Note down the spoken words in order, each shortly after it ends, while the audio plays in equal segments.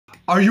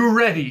Are you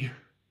ready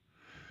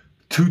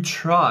to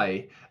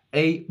try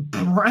a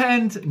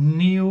brand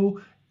new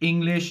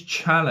English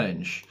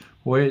challenge,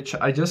 which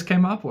I just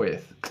came up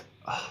with?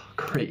 Oh,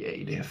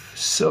 creative,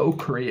 so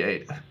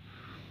creative.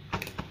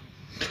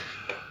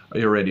 Are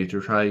you ready to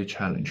try a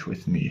challenge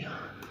with me?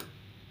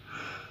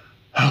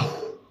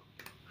 Oh.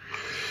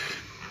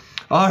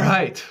 All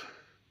right.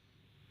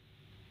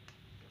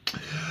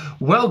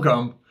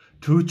 Welcome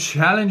to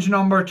challenge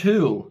number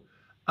 2.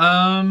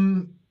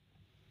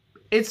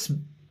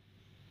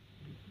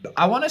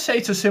 I want to say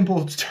it's a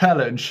simple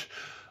challenge,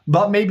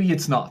 but maybe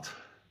it's not.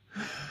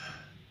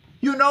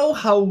 You know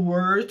how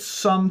words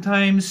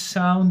sometimes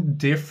sound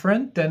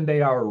different than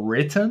they are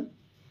written?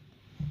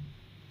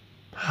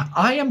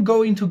 I am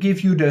going to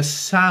give you the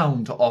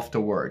sound of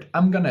the word.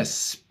 I'm gonna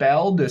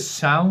spell the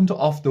sound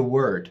of the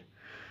word.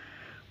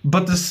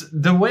 But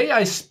the way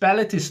I spell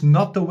it is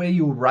not the way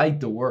you write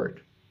the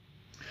word.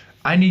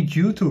 I need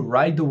you to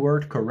write the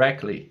word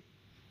correctly.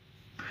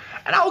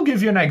 And I'll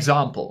give you an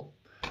example.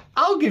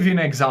 I'll give you an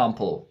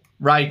example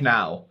right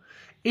now.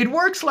 It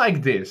works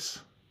like this.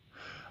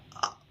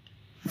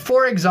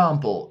 For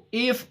example,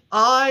 if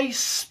I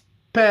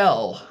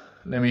spell,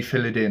 let me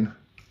fill it in.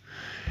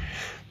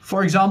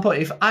 For example,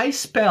 if I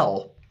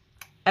spell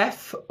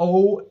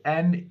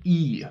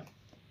F-O-N-E,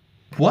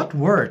 what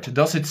word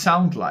does it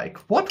sound like?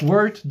 What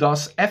word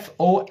does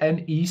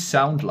F-O-N-E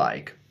sound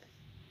like?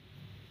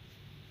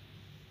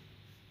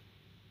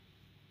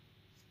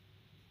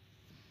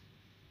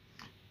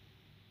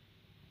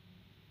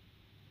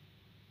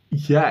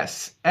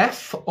 Yes,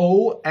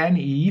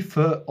 F-O-N-E,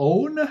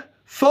 phone.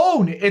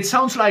 Phone, it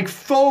sounds like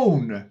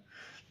phone.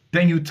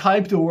 Then you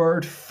type the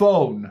word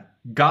phone.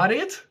 Got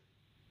it?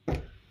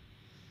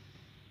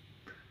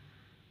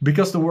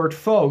 Because the word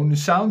phone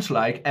sounds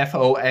like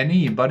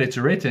F-O-N-E, but it's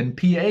written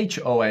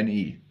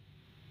P-H-O-N-E.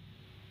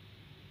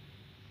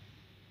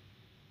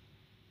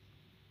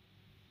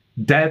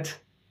 That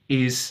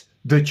is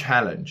the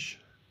challenge.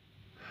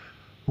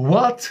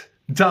 What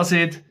does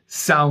it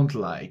sound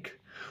like?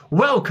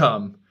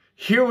 Welcome.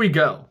 Here we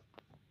go.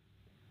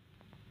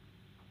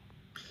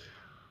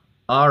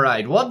 All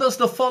right, what does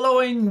the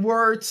following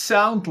word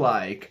sound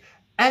like?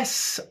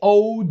 S-O-W-N-D.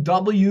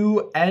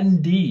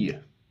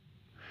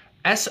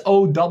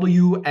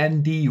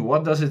 S-O-W-N-D.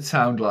 What does it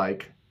sound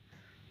like?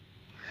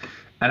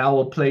 And I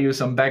will play you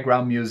some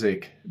background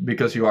music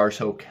because you are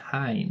so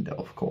kind,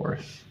 of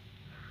course.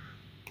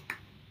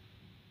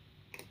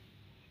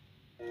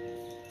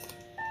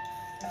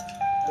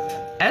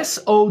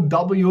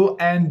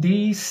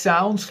 S-O-W-N-D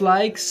sounds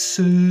like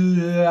sound.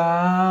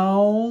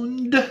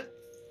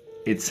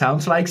 It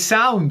sounds like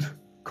sound.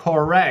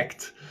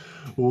 Correct.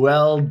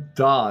 Well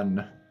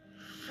done.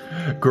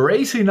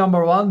 Gracie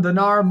number 1,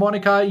 Dinar,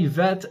 Monica,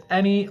 Yvette,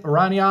 Annie,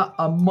 Rania,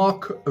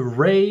 Amok,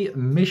 Ray,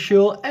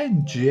 Michelle,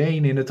 and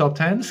Jane in the top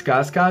 10.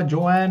 Skaska,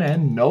 Joanne,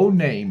 and No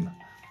Name.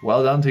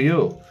 Well done to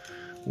you.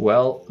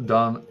 Well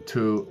done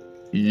to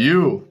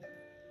you.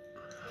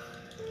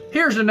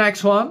 Here's the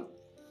next one.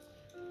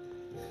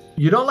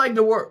 You don't like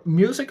the word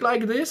music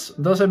like this?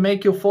 Does it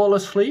make you fall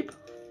asleep?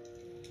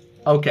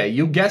 Okay,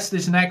 you guess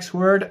this next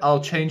word, I'll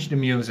change the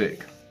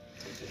music.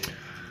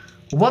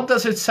 What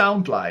does it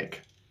sound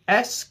like?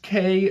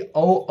 S-K-O-O-L.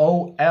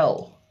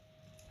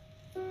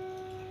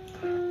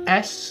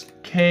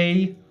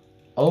 S-K-O-O-L.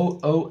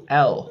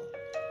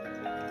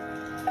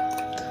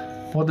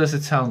 What does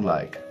it sound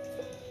like?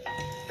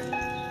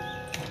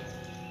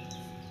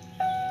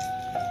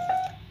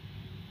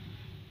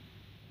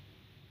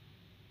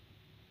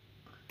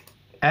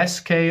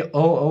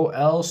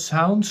 S-K-O-O-L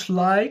sounds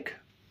like...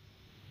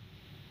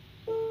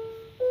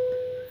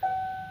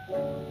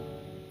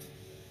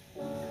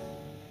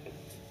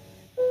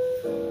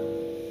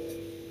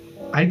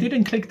 I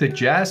didn't click the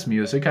jazz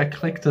music, I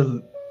clicked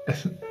the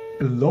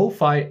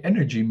lo-fi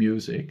energy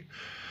music.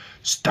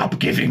 Stop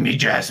giving me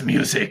jazz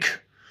music!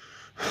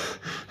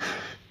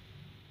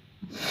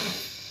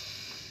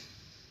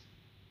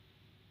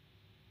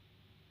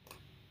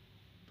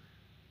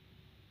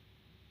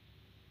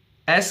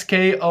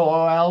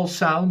 S-K-O-O-L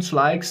sounds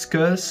like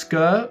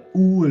skool.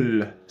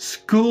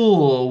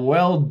 School,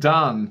 well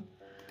done.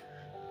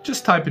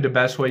 Just type it the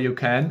best way you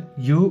can.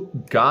 You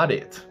got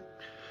it.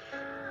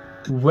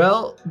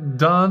 Well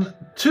done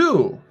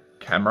too.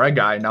 Camera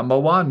guy number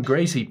 1,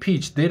 Gracie,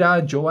 Peach,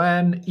 Dida,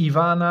 Joanne,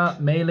 Ivana,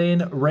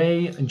 Maylin,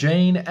 Ray,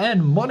 Jane,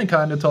 and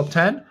Monica in the top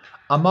 10.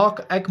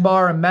 Amok,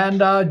 Ekbar,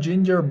 Amanda,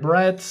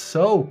 Gingerbread,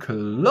 so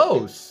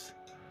close.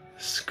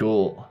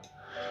 School.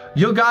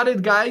 You got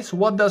it, guys.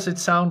 What does it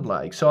sound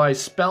like? So I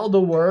spell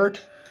the word,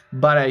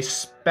 but I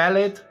spell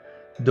it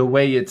the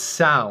way it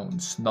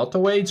sounds, not the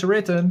way it's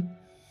written.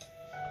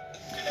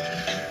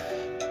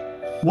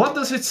 What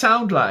does it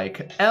sound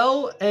like?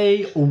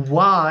 L-A-Y-Z-Y.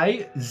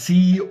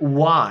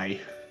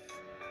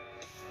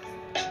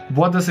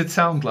 What does it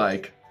sound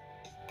like?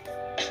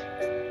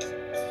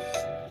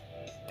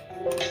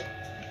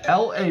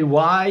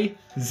 L-A-Y-Z-Y.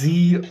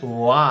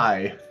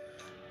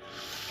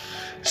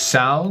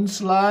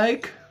 Sounds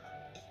like...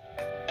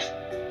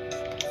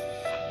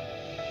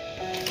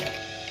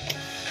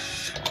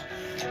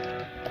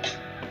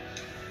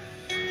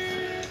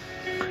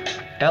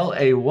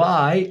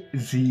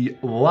 Layzy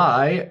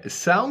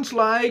sounds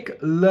like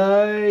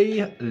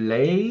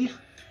lazy.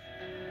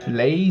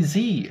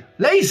 Lazy!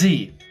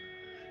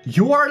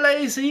 You are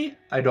lazy?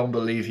 I don't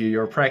believe you.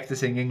 You're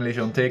practicing English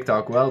on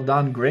TikTok. Well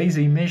done.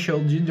 Gracie,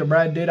 Michelle,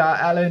 Gingerbread, Dida,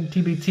 Alan,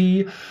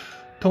 TBT,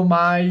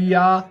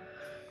 Tomaya,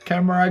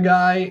 Camera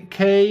Guy,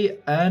 Kay,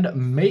 and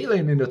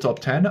Malin in the top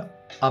 10.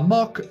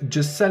 Amok,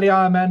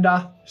 Giselia,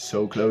 Amanda.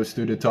 So close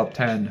to the top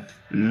 10.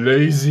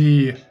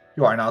 Lazy.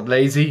 You are not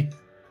lazy.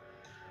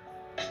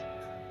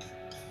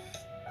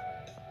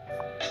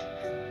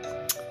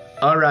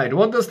 Alright,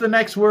 what does the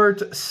next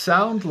word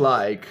sound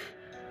like?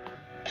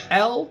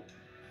 L-I-T-E.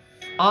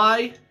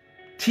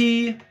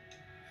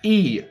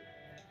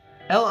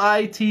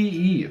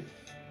 L-I-T-E.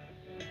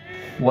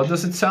 What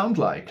does it sound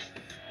like?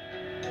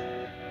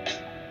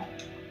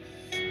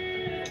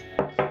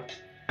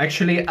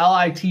 Actually,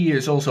 L-I-T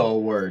is also a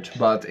word,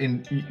 but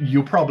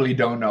you probably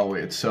don't know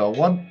it. So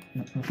what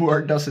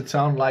word does it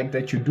sound like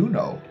that you do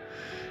know?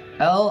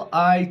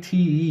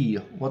 L-I-T-E.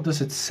 What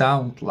does it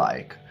sound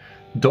like?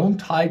 Don't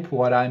type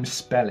what I'm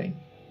spelling.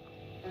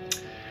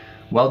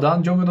 Well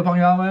done, Jongen de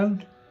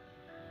Panjaman.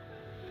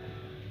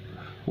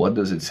 What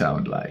does it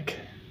sound like?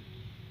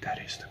 That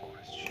is the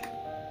question.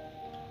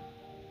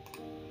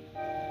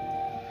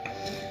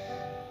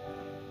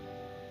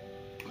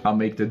 I'll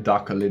make the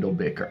duck a little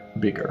bigger.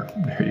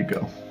 There you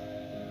go.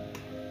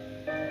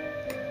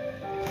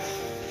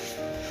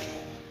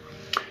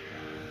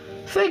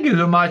 Thank you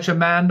so much,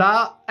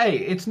 Amanda. Hey,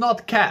 it's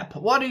not cap.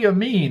 What do you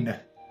mean?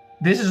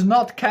 This is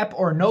not cap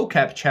or no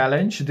cap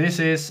challenge. This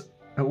is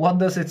what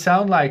does it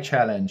sound like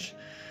challenge.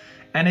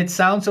 And it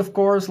sounds, of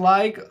course,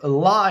 like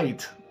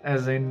light,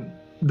 as in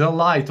the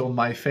light on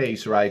my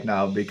face right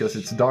now because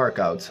it's dark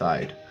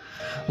outside.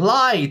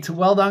 Light.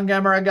 Well done,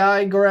 Camera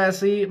Guy,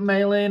 Grassy,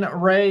 Malin,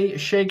 Ray,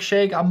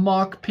 Shake,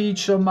 Amok,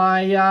 Peach,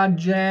 Maya,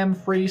 Jam,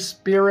 Free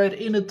Spirit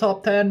in the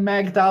top 10,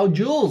 Magdao,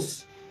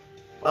 Jules.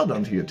 Well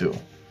done to you too.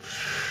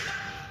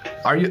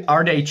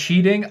 Are they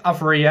cheating?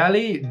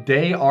 Really?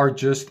 They are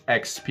just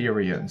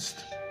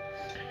experienced.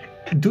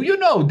 Do you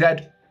know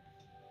that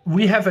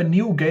we have a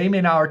new game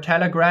in our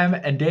Telegram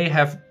and they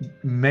have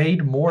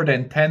made more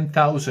than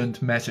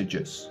 10,000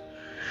 messages?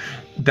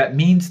 That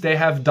means they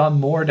have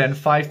done more than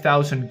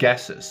 5,000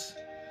 guesses.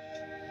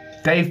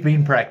 They've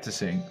been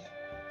practicing.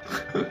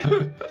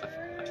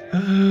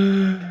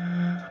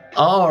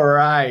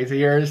 Alright,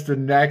 here's the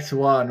next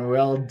one.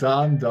 Well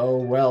done though,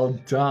 well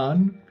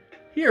done.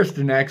 Here's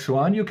the next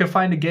one. You can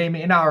find the game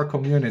in our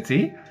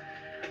community.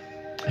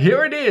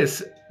 Here it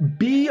is.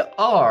 B-R-A-N-E.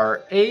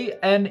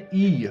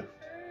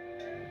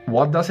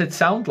 What does it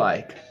sound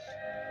like?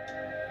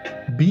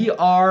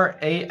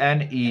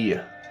 B-R-A-N-E.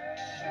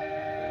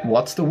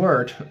 What's the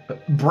word?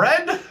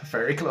 Bread?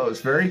 Very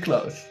close, very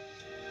close.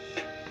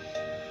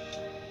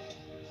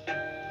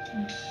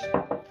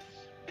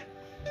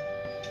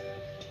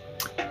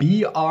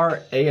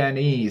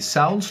 B-R-A-N-E.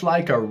 Sounds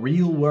like a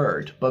real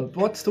word, but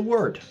what's the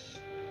word?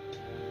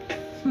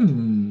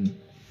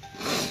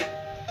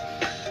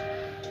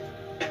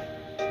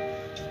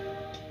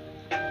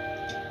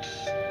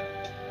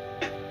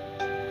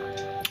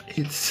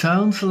 It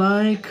sounds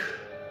like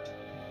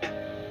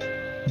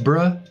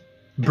bruh.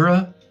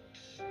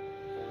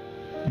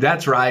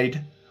 That's right.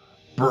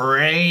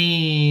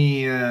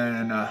 Brane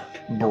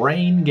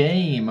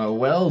game.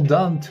 Well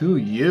done to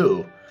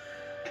you.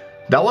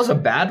 That was a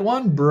bad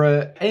one.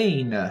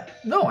 Brane.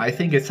 No, I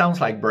think it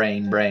sounds like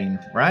brain,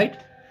 right?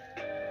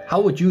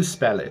 How would you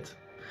spell it?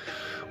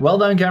 Well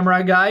done,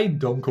 Camera Guy.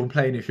 Don't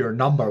complain if you're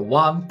number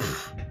 1.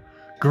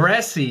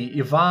 Grassy,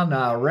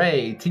 Ivana,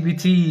 Ray,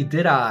 TBT,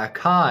 Dida,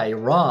 Kai,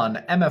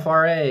 Ron,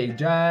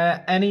 MFRA,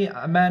 Annie,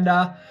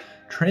 Amanda,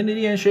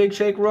 Trinity, and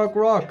Shake,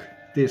 Rock.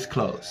 This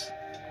close.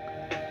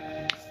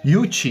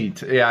 You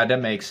cheat. Yeah,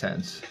 that makes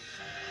sense.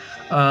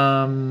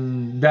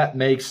 That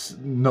makes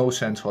no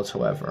sense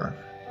whatsoever.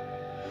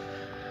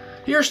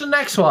 Here's the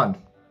next one.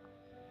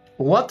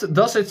 What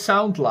does it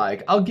sound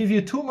like? I'll give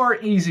you 2 more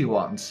easy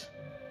ones.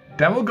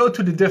 Then we'll go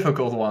to the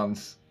difficult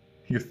ones.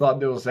 You thought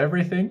that was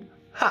everything?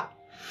 Ha!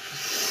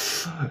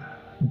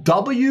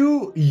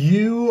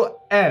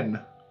 W-U-N.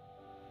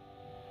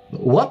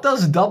 What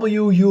does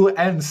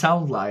W-U-N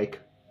sound like?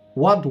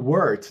 What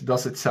word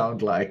does it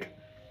sound like?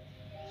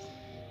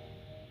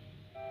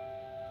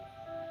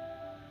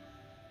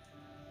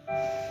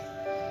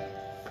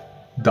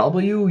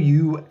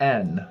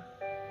 W-U-N.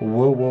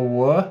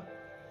 Whoa.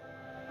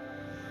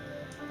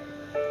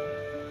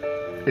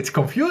 It's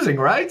confusing,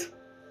 right?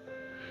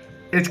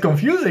 It's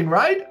confusing,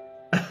 right?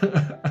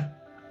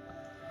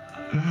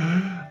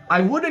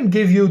 I wouldn't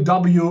give you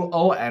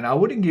W-O-N. I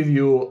wouldn't give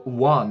you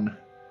 1.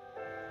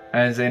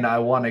 As in I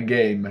won a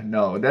game.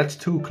 No, that's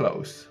too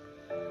close.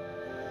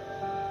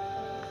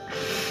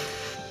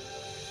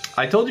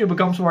 I told you it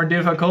becomes more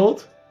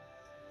difficult.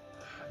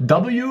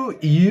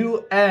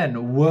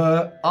 W-U-N.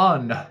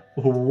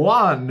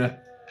 One.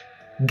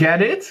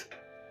 Get it?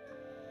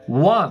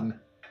 1.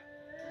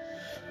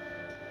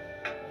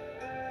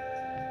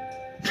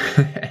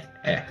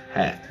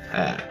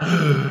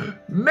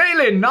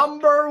 Melee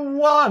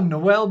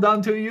 #1. Well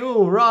done to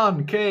you.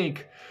 Ron,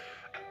 Cake.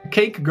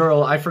 Cake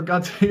Girl, I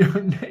forgot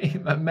your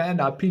name.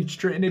 Amanda, Peach,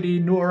 Trinity,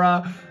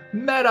 Nora,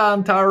 Meta,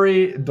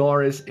 Antari,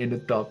 Doris in the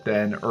top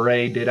 10.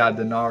 Ray, Dida,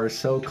 Dinar,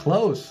 so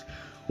close.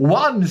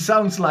 1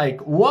 sounds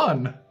like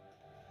 1.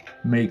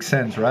 Makes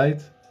sense,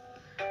 right?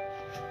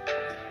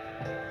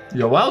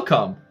 You're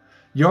welcome.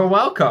 You're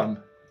welcome.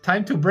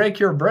 Time to break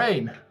your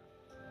brain.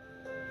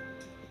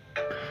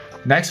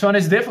 Next one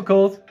is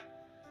difficult.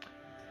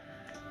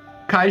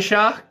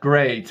 Kaisha,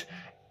 great.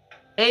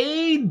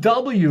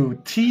 AWTO.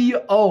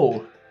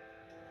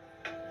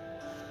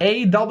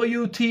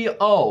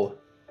 AWTO.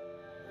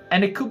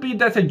 And it could be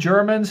that the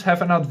Germans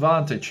have an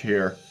advantage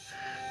here.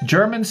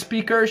 German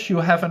speakers, you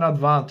have an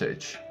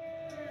advantage.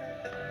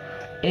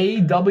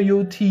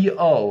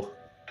 AWTO.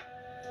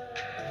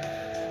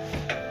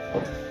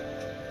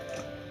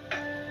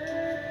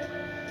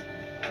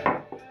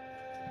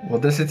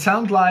 What does it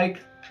sound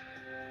like?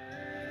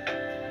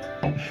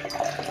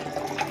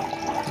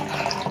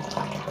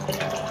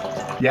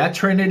 Yeah,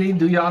 Trinity,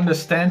 do you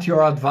understand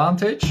your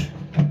advantage?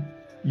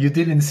 You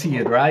didn't see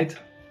it, right?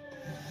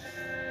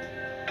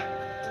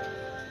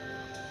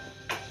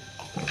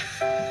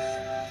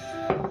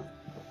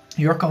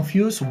 You're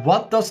confused?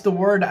 What does the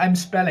word I'm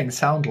spelling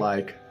sound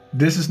like?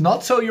 This is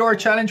not so your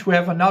challenge. We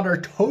have another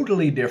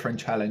totally different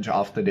challenge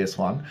after this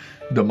one.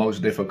 The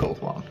most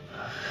difficult one.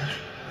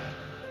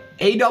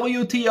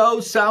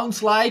 AWTO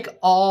sounds like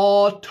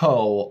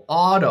auto.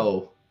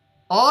 Auto.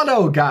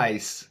 Auto,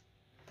 guys.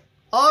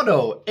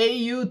 Auto.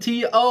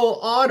 AUTO.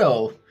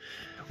 Auto.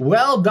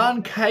 Well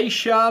done,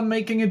 Kaisha,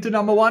 making it to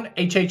 #1.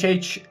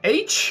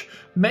 HHHH.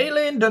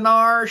 Malin,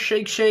 Dinar,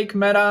 Shake Shake,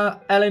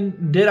 Meta, Ellen,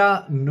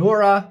 Dida,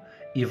 Nora,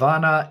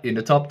 Ivana in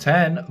the top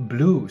 10.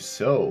 Blue,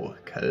 so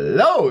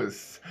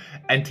close.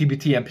 And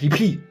TBT and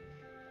PP.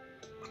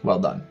 Well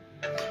done.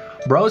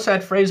 Bro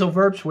said phrasal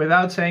verbs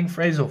without saying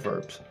phrasal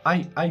verbs.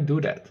 I do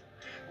that.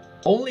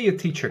 Only a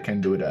teacher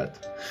can do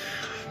that.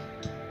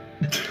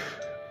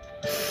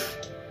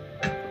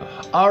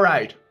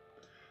 Alright.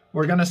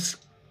 We're gonna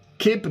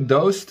skip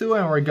those two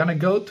and we're gonna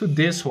go to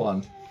this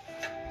one.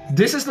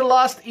 This is the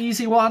last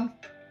easy one.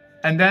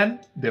 And then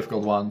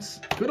difficult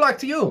ones. Good luck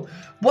to you.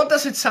 What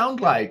does it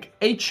sound like?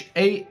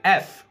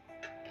 HAF.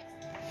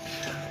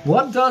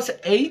 What does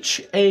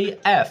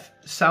HAF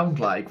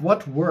sound like?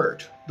 What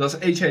word does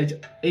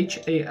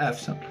HAF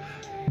sound?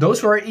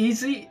 Those were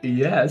easy?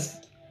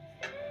 Yes.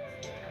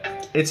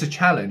 It's a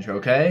challenge,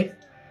 okay?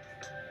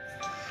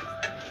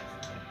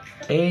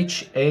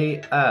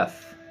 HAF.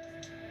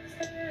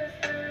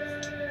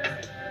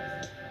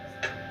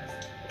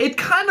 It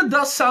kind of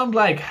does sound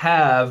like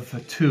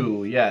have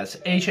too, yes,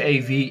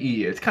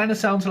 HAVE. It kind of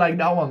sounds like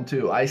that one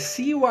too. I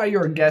see why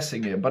you're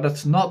guessing it, but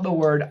it's not the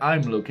word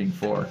I'm looking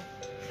for.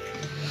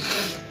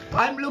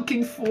 I'm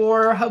looking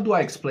for, how do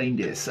I explain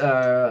this?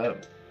 2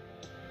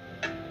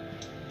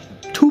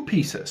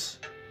 pieces.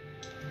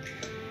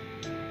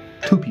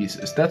 2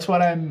 pieces, that's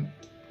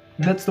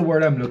the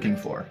word I'm looking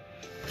for.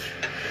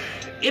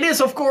 It is,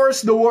 of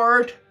course, the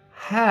word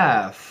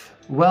half.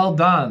 Well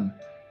done,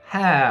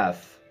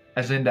 half.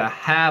 As in the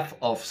half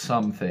of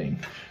something.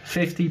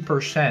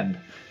 50%.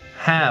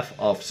 Half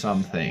of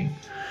something.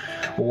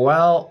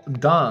 Well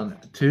done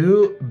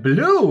to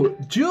Blue.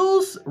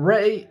 Jules,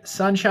 Ray,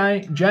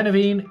 Sunshine,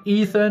 Genevieve,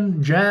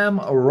 Ethan, Jam,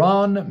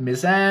 Ron,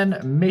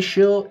 Mizan,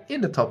 Michelle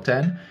in the top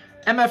 10.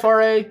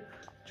 MFRA,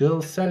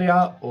 Jill,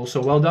 Celia,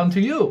 also well done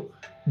to you.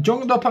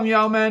 Jongdo Pang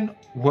Yaoman,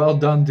 well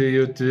done to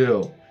you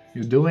too.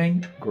 You're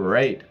doing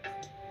great.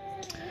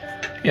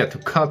 Yeah, to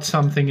cut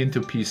something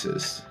into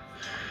pieces.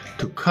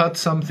 To cut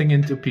something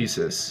into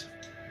pieces.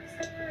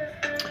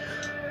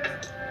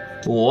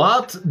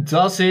 What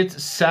does it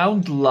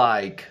sound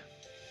like?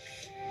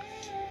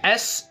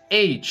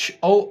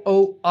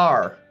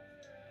 SHOOR.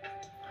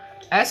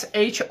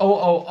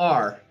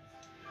 SHOOR.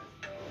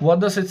 What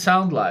does it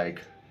sound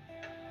like?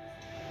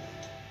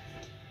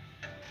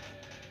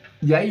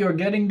 Yeah, you're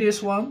getting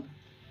this one?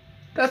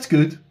 That's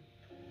good.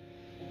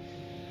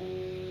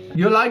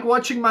 You like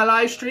watching my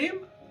live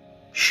stream?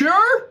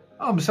 Sure?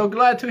 I'm so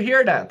glad to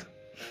hear that.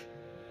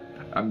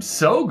 I'm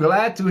so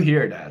glad to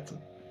hear that.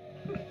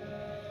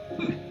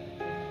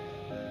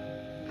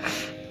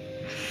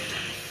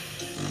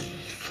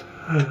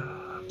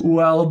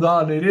 Well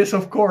done. It is,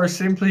 of course,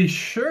 simply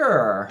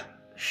sure.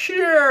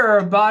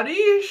 Sure,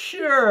 buddy.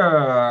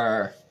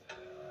 Sure.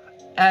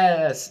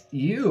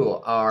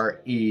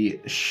 S-U-R-E.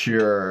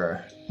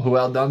 Sure.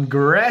 Well done,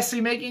 Grassy,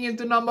 making it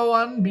to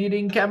 #1,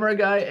 beating Camera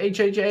Guy,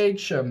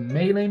 HHH,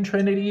 Malin,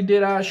 Trinity,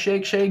 Dida,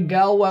 Shake Shake,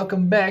 Gal,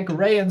 welcome back,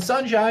 Ray and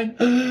Sunshine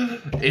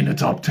in the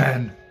top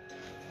 10.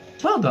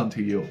 Well done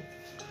to you.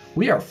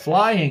 We are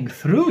flying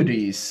through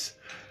these.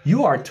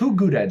 You are too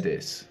good at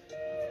this.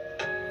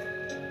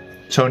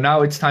 So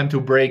now it's time to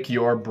break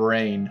your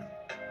brain.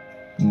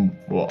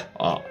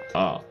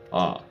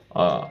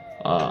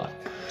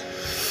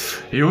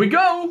 Here we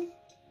go.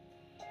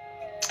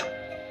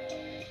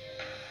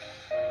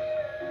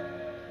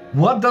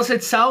 What does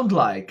it sound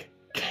like?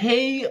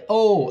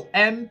 Kompyooter.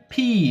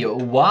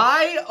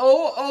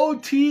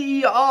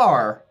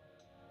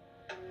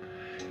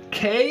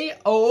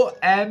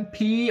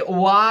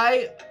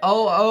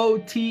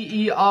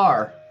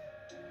 Kompyooter.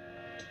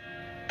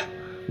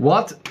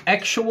 What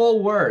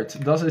actual word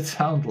does it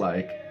sound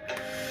like?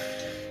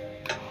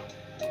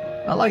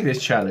 I like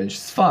this challenge,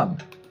 it's fun.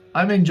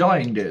 I'm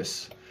enjoying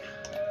this.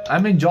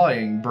 I'm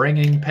enjoying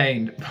bringing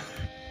pain.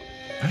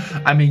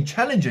 I mean,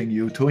 challenging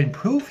you to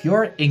improve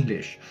your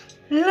English.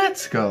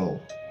 Let's go.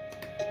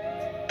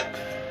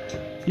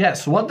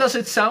 Yes, what does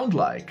it sound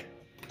like?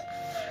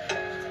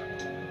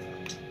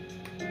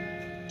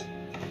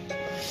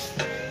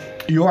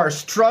 You are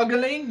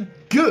struggling?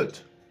 Good.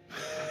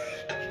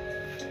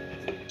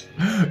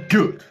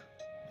 Good.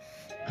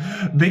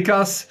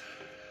 Because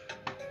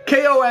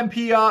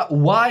Kompyooter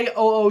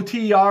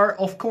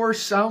of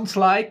course sounds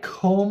like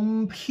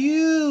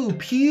computer.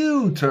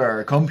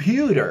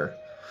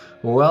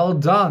 Well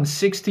done,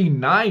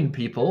 69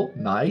 people,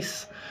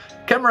 nice.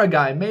 Camera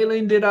guy,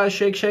 Malin, Dida,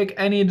 Shake,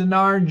 Annie,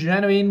 Dinar,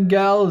 Genuine,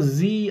 Gal,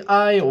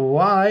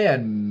 ZIY,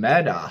 and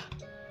Meta.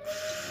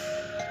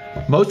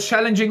 Most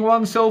challenging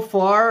one so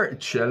far.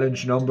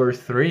 Challenge number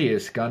 3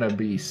 is gonna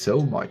be so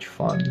much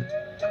fun.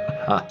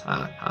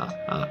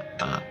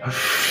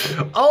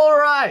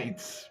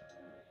 Alright.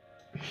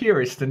 Here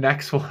is the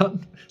next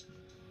one.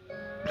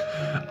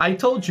 I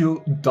told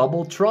you,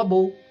 double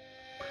trouble.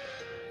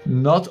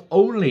 Not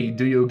only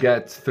do you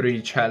get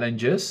 3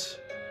 challenges,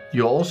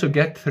 you also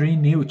get 3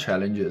 new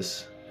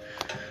challenges.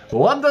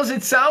 What does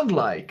it sound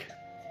like?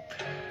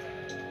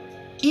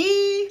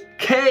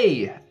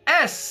 Eksellent.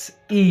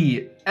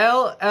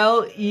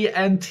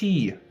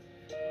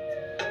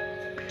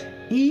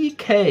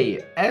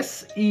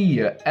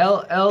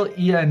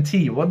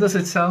 Eksellent. What does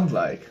it sound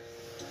like?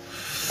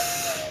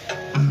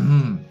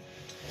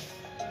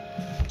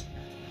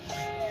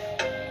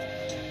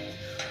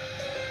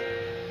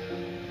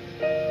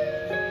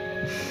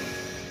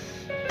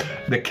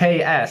 The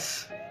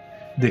KS.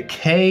 The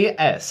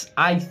KS.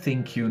 I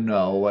think you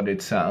know what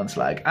it sounds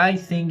like. I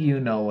think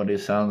you know what it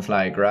sounds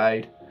like,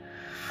 right?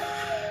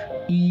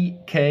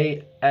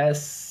 Eksellent.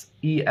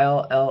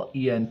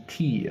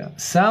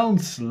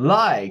 Sounds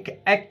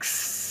like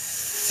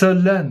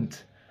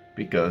excellent.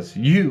 Because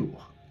you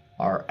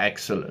are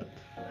excellent.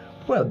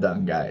 Well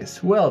done,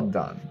 guys. Well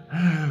done.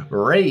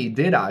 Ray,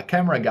 Dida,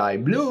 Camera Guy,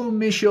 Blue,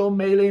 Michelle,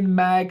 Malin,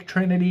 Mag,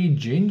 Trinity,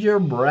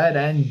 Gingerbread,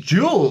 and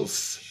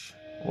Jules.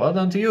 Well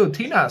done to you.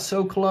 Tina,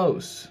 so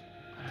close.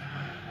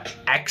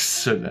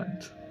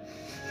 Excellent.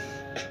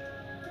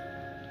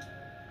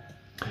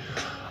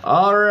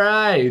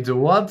 Alright,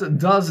 what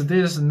does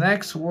this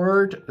next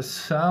word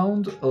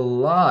sound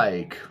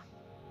like?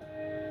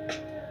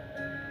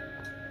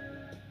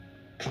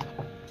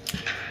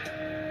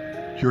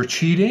 You're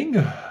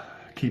cheating?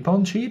 Keep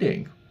on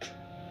cheating.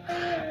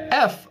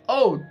 Fotograf.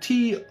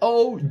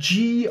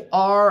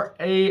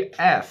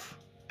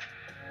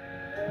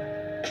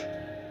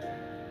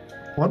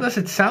 What does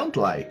it sound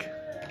like?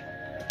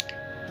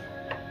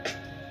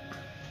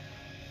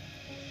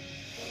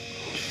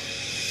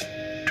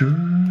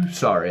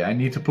 Sorry, I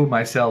need to put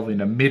myself in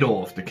the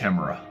middle of the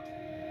camera.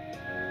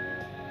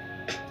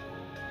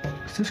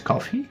 Is this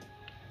coffee?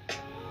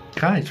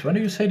 Guys, why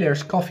do you say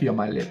there's coffee on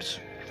my lips?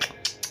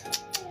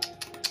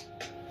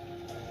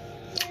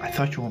 I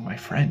thought you were my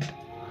friend.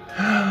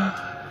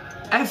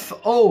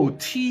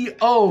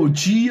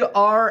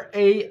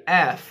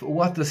 Fotograf.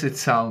 What does it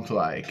sound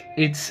like?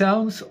 It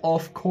sounds,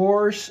 of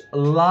course,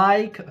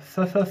 like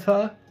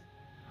photograph.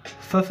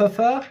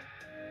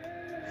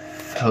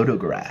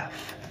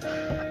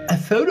 A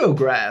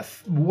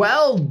photograph.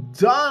 Well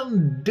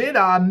done,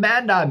 Dida,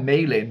 Amanda,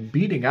 Malin,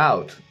 beating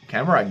out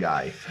Camera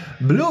Guy.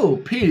 Blue,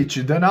 Peach,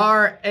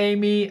 Dinar,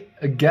 Amy,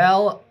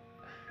 Gal,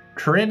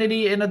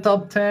 Trinity in the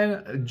top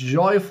 10,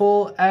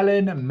 Joyful,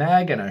 Ellen,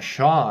 Meg, and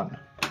Sean.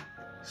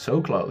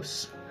 So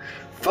close.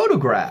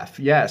 Photograph,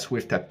 yes,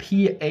 with the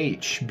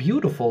PH.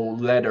 Beautiful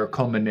letter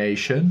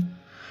combination.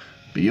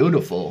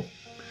 Beautiful.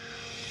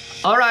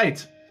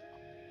 Alright.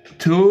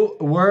 2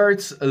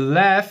 words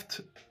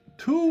left.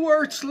 2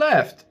 words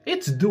left.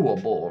 It's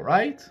doable,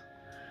 right?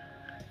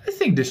 I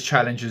think this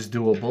challenge is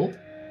doable.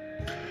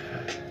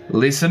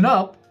 Listen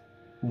up.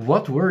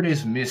 What word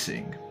is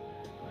missing?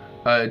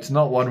 It's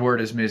not what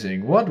word is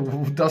missing.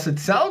 What does it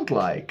sound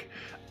like?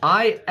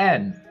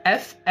 Inflooens.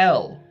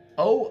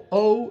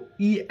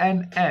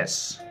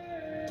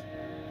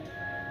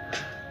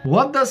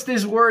 What does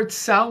this word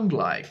sound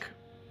like?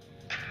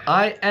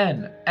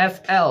 Inflooens.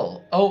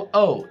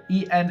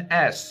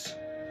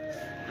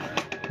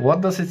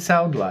 What does it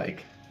sound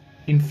like?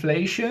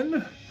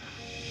 Inflation?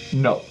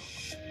 No.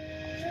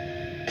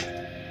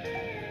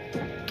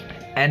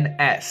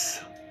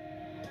 NS.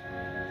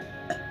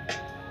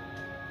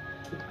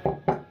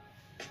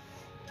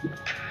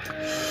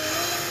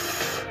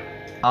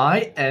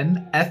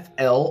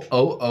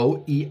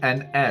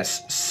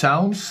 Inflooens.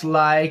 Sounds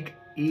like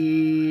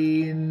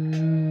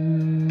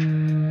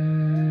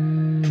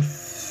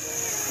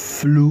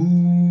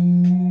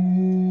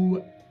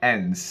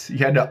influence.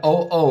 Yeah, the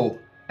OO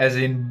as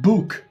in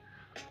book.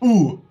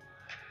 Ooh,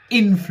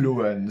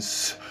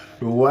 influence.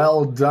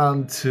 Well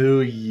done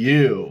to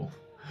you.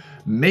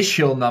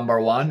 Michelle number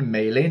 1,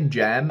 Malin,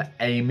 Jam,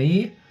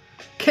 Amy,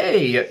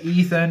 K,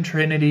 Ethan,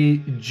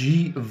 Trinity,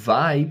 G,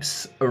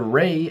 Vibes,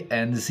 Ray,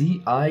 and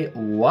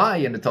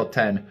ZIY in the top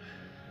 10.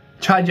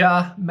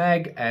 Chaja,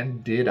 Meg,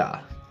 and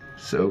Dida.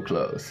 So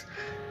close.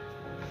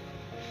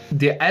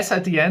 The S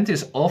at the end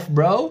is off,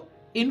 bro.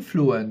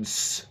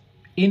 Influence.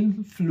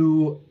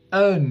 Influence.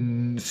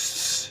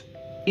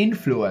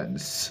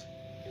 Influence.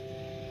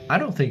 I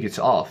don't think it's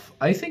off.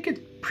 I think it's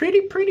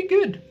pretty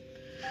good.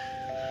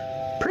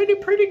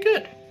 Pretty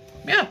good.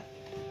 Yeah.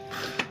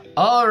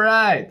 All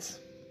right.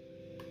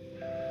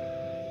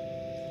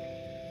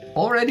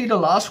 Already the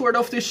last word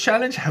of this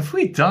challenge. Have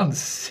we done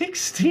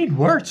 16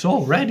 words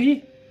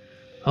already?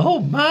 Oh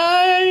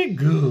my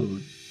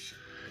god.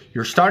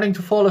 You're starting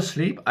to fall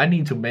asleep. I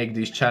need to make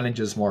these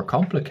challenges more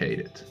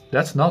complicated.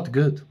 That's not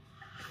good.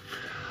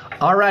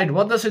 All right,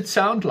 what does it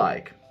sound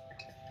like?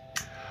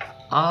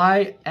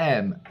 I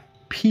am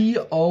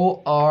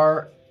Porntent.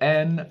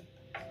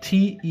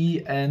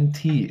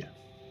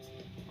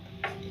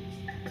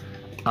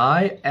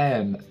 I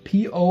am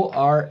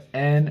Porn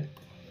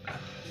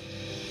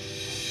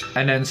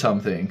and then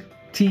something.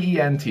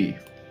 Tent.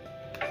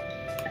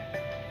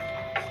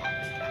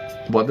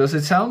 What does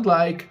it sound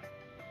like?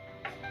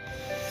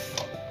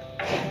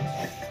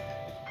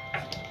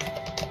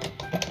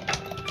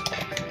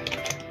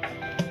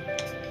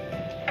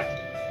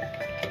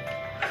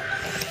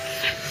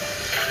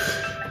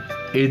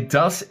 It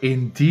does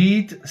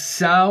indeed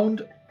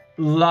sound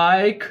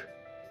like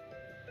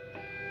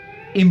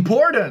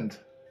important.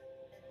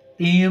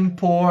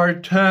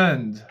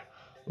 Important.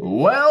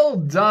 Well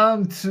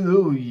done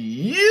to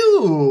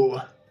you.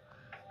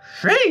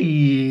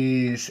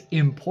 Jeez.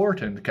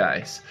 Important,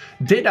 guys.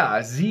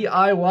 Dida,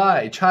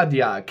 ZIY,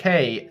 Chadia,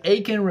 K,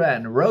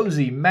 Aikenran,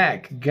 Rosie,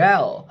 Mac,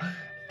 Gal,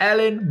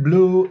 Ellen,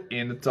 Blue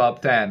in the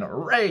top 10.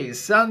 Ray,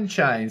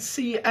 Sunshine,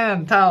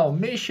 CN, Tao,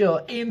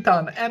 Michelle,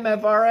 Intan,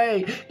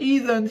 MFRA,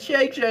 Ethan,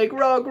 Shake,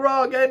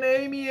 Rock, and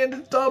Amy in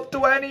the top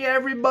 20.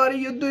 Everybody,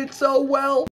 you did so well.